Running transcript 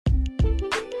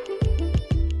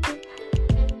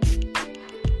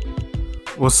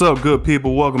What's up, good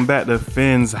people? Welcome back to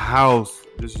Finn's House.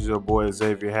 This is your boy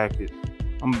Xavier Hackett.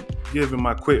 I'm giving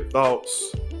my quick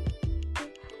thoughts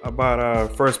about our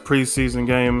first preseason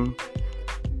game.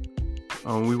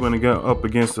 We went up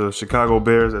against the Chicago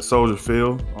Bears at Soldier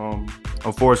Field.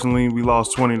 Unfortunately, we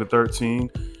lost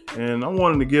 20-13, and I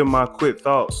wanted to give my quick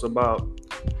thoughts about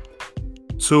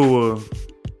Tua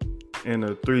and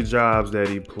the 3 jobs that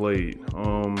he played.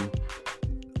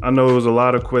 I know there was a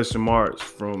lot of question marks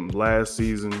from last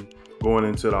season going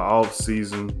into the off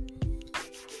season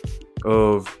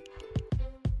of,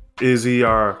 is he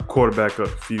our quarterback of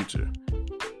the future?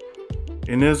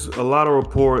 And there's a lot of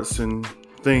reports and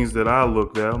things that I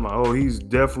looked at. I'm like, oh, he's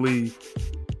definitely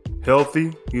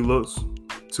healthy. He looks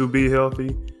to be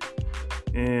healthy.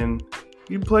 And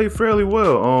he played fairly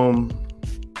well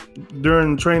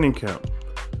during training camp.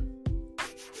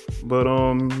 But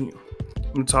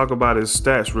let me talk about his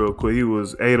stats real quick. He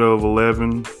was 8 of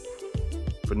 11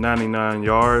 for 99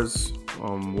 yards,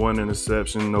 1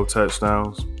 interception, no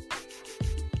touchdowns,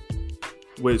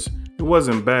 which it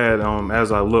wasn't bad.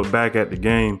 As I look back at the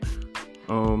game,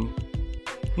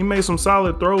 he made some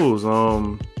solid throws.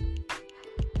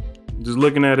 Just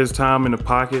looking at his time in the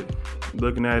pocket,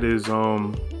 looking at his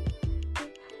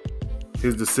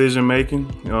decision making,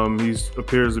 he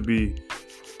appears to be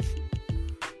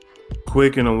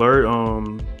quick and alert.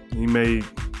 He made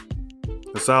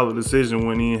a solid decision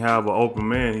when he didn't have an open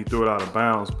man. He threw it out of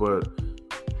bounds, but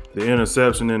the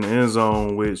interception in the end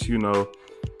zone, which,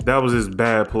 that was his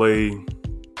bad play.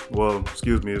 Well,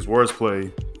 his worst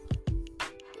play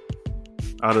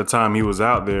out of the time he was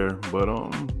out there. But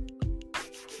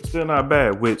still not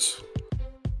bad, which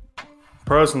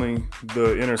personally,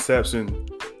 the interception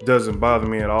doesn't bother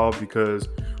me at all because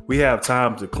we have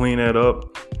time to clean that up.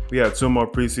 We have 2 more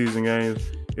preseason games.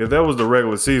 If that was the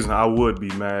regular season, I would be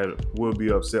mad, would be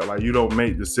upset. Like, you don't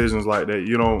make decisions like that.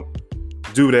 You don't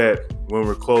do that when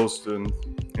we're close to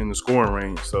in the scoring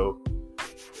range. So,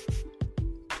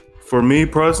 for me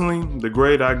personally, the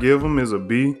grade I give him is a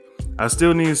B. I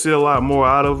still need to see a lot more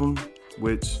out of him,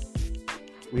 which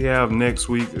we have next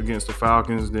week against the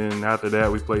Falcons. Then after that,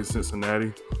 we play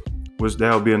Cincinnati, which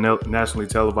that will be a nationally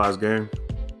televised game.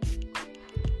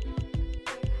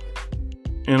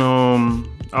 And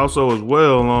also as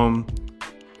well,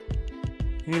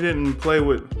 he didn't play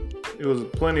with. It was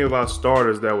plenty of our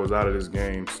starters that was out of this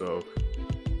game, so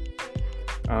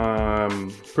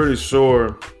I'm pretty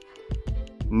sure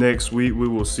next week we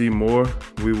will see more.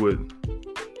 We would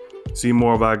see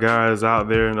more of our guys out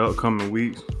there in the upcoming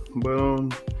weeks,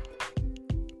 but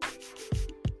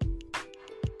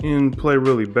he didn't play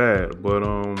really bad, but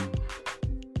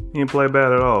he didn't play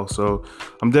bad at all. So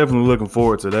I'm definitely looking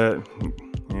forward to that.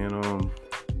 And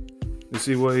to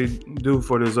see what he do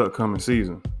for this upcoming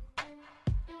season.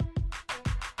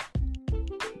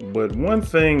 But one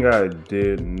thing I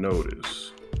did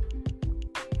notice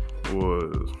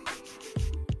was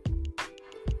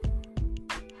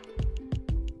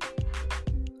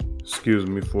excuse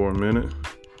me for a minute.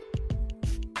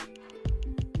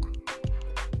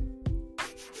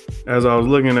 As I was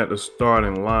looking at the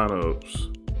starting lineups,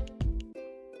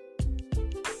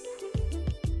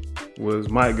 was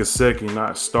Mike Gesicki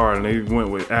not starting. They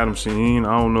went with Adam Shaheen.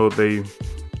 I don't know if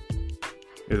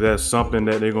that's something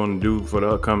that they're going to do for the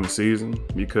upcoming season,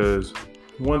 because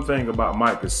one thing about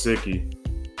Mike Gesicki,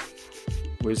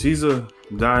 which he's a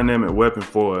dynamic weapon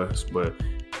for us, but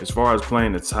as far as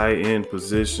playing the tight end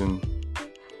position,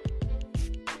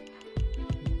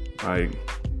 like,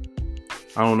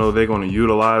 I don't know if they're going to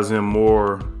utilize him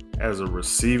more as a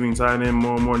receiving tight end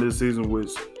more and more this season, which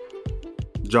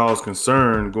Jaw's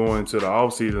concern going to the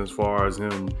offseason as far as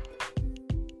him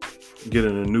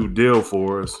getting a new deal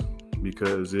for us.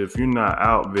 Because if you're not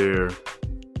out there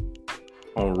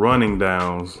on running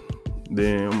downs,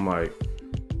 then I'm like,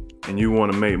 and you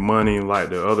want to make money like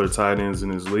the other tight ends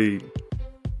in this league,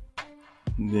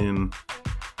 then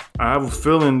I have a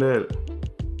feeling that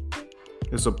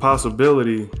it's a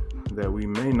possibility that we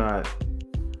may not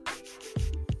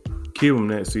keep him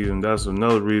next season. That's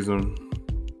another reason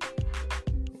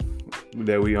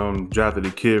that we drafted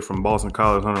a kid from Boston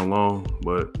College, Hunter Long.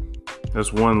 But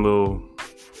that's one little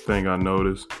thing I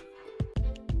noticed.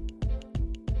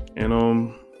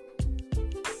 And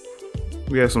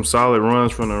we had some solid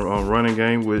runs from the running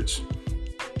game, which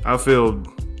I feel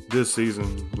this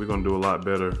season we're going to do a lot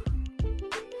better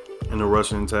in the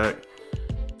rushing attack,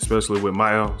 especially with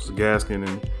Myles Gaskin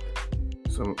and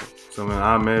some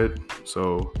Ahmed.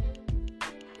 So,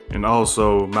 and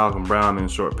also Malcolm Brown in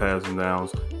short passing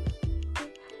downs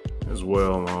as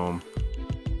well.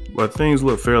 But things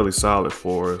look fairly solid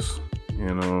for us.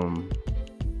 And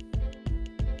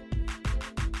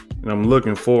And I'm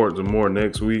looking forward to more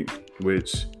next week,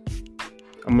 which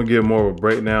I'm going to give more of a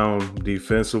breakdown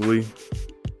defensively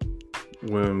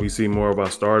when we see more of our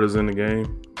starters in the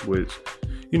game, which,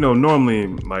 normally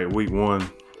like week 1,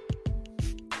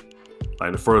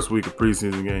 like the first week of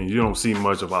preseason games, you don't see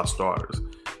much of our starters.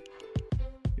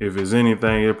 If it's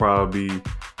anything, it'll probably be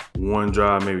 1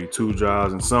 drive, maybe 2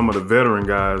 drives, and some of the veteran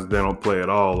guys, they don't play at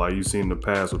all, like you see in the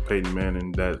past with Peyton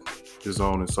Manning, that is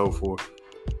on and so forth.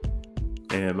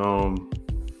 And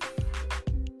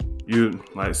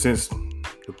since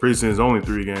the preseason is only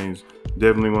 3 games,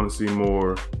 definitely want to see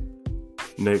more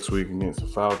next week against the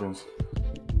Falcons,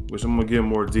 which I'm gonna get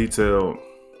more detailed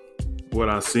what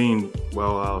I've seen,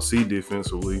 I'll see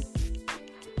defensively,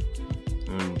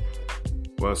 and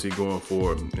what I see going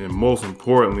forward. And most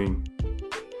importantly,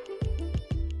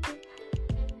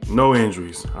 no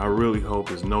injuries. I really hope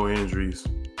there's no injuries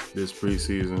this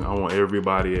preseason. I want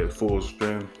everybody at full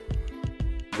strength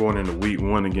going into week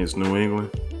 1 against New England,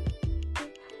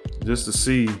 just to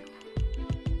see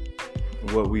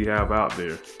what we have out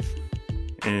there.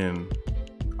 And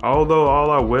although all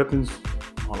our weapons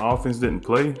on offense didn't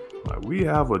play, we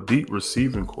have a deep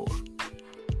receiving core.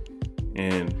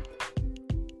 And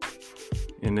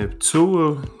if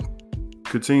Tua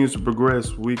continues to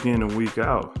progress week in and week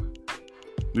out,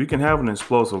 we can have an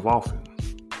explosive offense.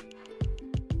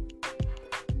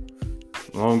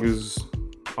 As long as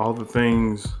all the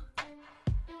things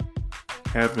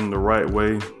happen the right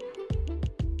way,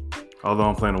 although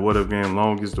I'm playing a what-if game, as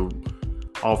long as the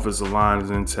offensive line is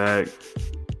intact,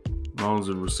 as long as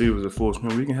the receivers are full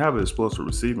strength, we can have an explosive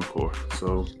receiving core.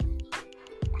 So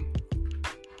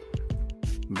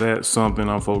that's something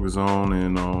I'm focused on.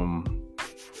 And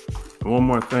one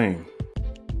more thing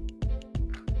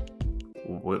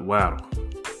with Waddle.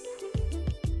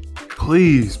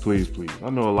 Please. I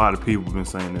know a lot of people have been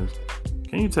saying this.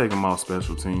 Can you take him off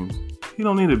special teams? He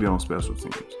don't need to be on special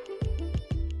teams.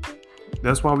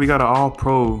 That's why we got an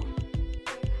all-pro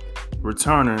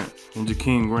returner in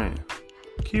Jakeem Grant.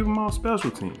 Keep him off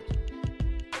special teams.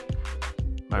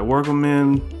 Work him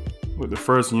in with the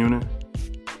first unit.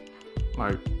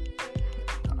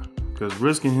 Because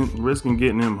risking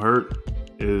getting him hurt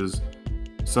is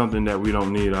something that we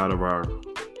don't need out of our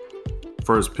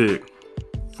first pick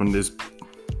from this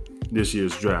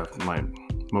year's draft.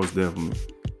 Most definitely.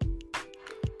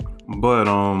 But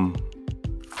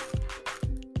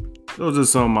those are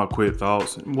some of my quick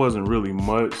thoughts. It wasn't really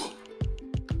much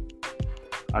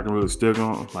I can really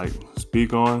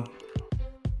speak on.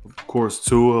 Of course,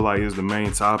 Tua is the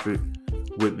main topic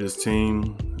with this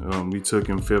team. We took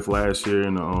him 5th last year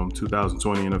in the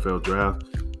 2020 NFL draft.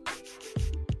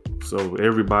 So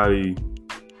everybody,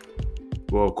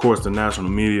 of course, the national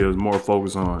media is more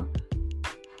focused on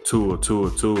Tua.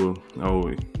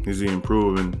 Oh, is he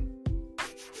improving?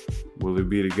 Will he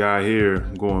be the guy here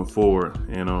going forward?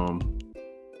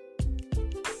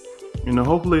 And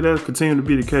hopefully that continue to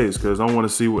be the case, because I want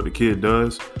to see what the kid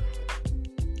does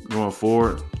going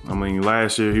forward.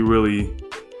 Last year he really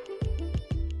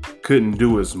couldn't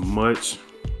do as much.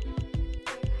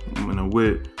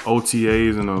 With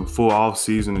OTAs and a full off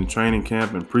season and training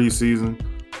camp and preseason,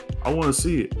 I want to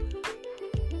see it.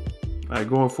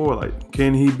 Going forward,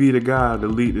 can he be the guy to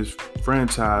lead this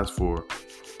franchise for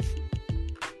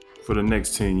the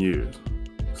next 10 years?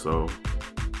 So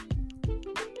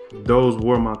those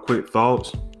were my quick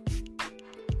thoughts.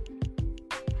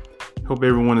 Hope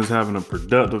everyone is having a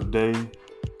productive day.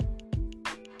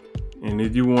 And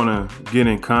if you want to get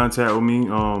in contact with me,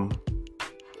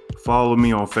 follow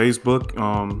me on Facebook.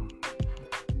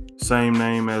 Same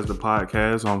name as the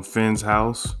podcast, on Finn's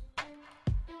House.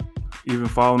 Even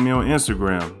follow me on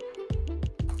Instagram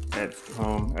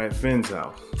at Finn's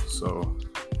House. So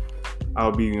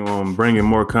I'll be bringing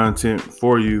more content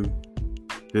for you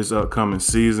this upcoming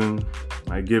season,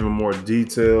 giving more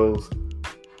details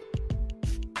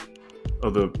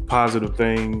of the positive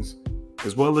things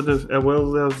as well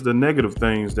as the negative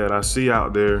things that I see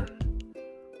out there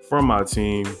from my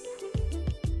team,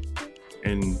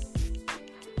 and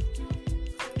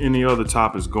any other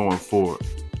topics going forward.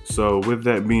 So with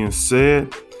that being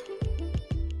said,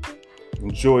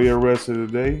 enjoy your rest of the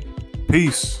day.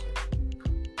 Peace.